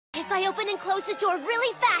If I open and close the door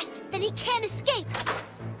really fast, then he can't escape.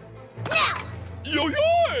 Now!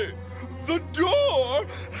 Yo-yoy! The door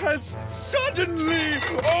has suddenly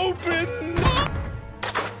opened up!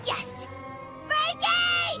 Yes!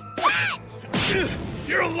 Franky! Catch!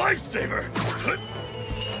 You're a lifesaver!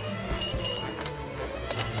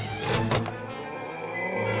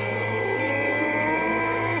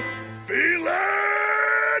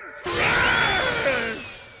 Feeling fresh!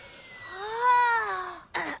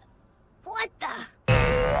 What the?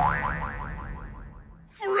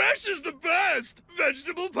 Fresh is the best!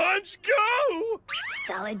 Vegetable punch, go!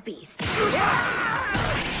 Solid beast. That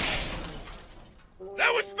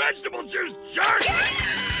was vegetable juice, jerk!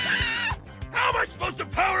 How am I supposed to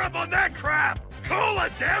power up on that crap? Cola,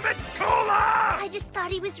 damn it! Cola! I just thought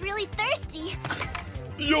he was really thirsty.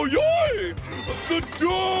 Yo-yoy! The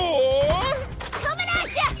door! Coming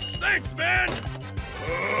at ya! Thanks, man!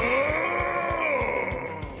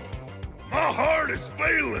 My heart is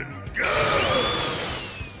failing good!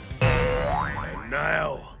 And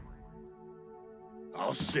now,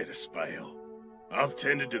 I'll sit a spell. I've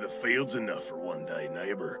tended to the fields enough for one day,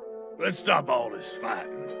 neighbor. Let's stop all this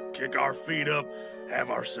fighting, kick our feet up, have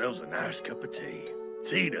ourselves a nice cup of tea.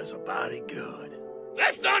 Tea does a body good.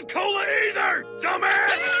 That's not cola either,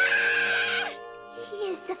 dumbass! He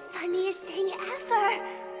is the funniest thing ever.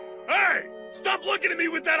 Hey! Stop looking at me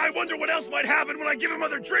with that I wonder what else might happen when I give him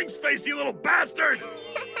other drinks face, you little bastard!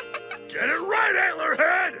 Get it right,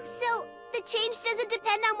 Antlerhead! So, the change doesn't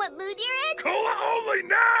depend on what mood you're in? Cola only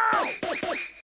now!